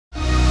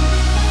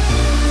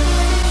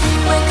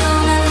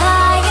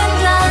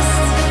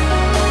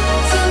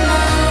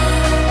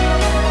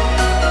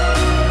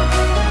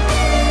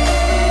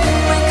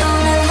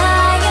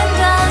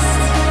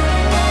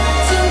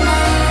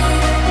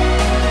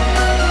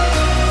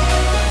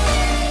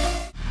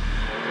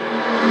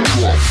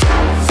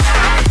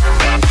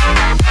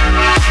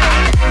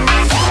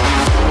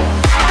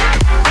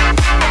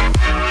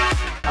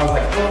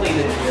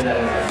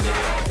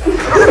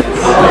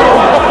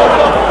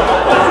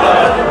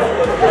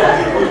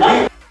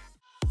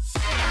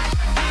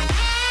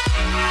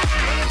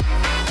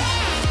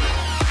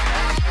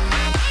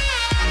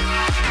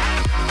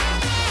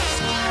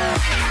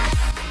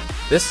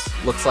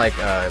looks like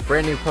a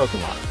brand new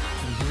Pokemon.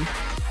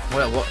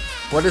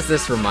 What does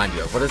this remind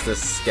you of? What does this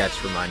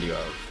sketch remind you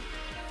of?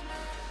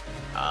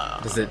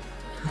 Does it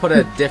put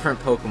a different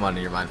Pokemon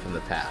in your mind from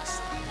the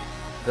past?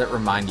 Does it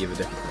remind you of a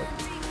different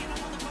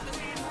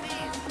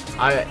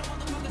Pokemon?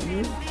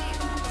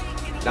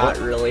 Not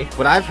really.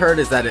 What I've heard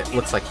is that it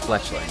looks like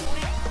Fletchling.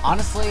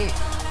 Honestly,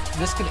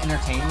 this could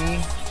entertain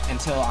me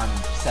until I'm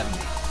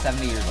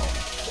 70 years old.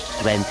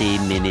 20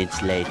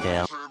 minutes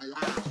later.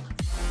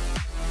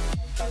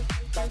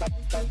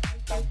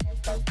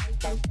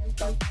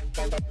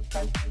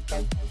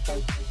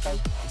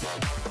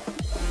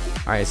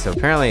 Alright, so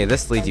apparently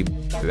this leads you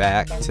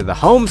back to the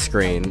home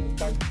screen.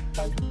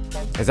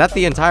 Is that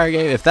the entire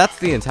game? If that's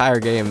the entire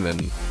game,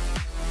 then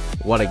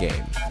what a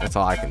game. That's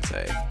all I can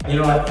say. You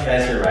know what,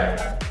 guys, you're right.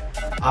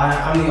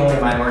 I'm the only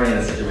minority in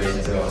this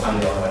situation, so I'm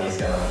the only one he's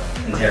gonna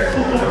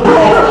interrogate.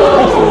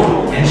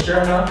 And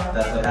sure enough,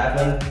 that's what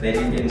happened. They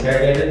did get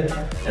interrogated,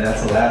 and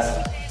that's the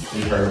last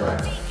we've heard of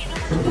Ryan.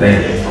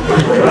 Thank you.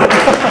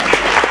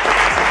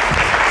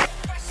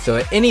 So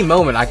at any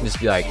moment, I can just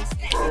be like,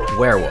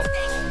 werewolf.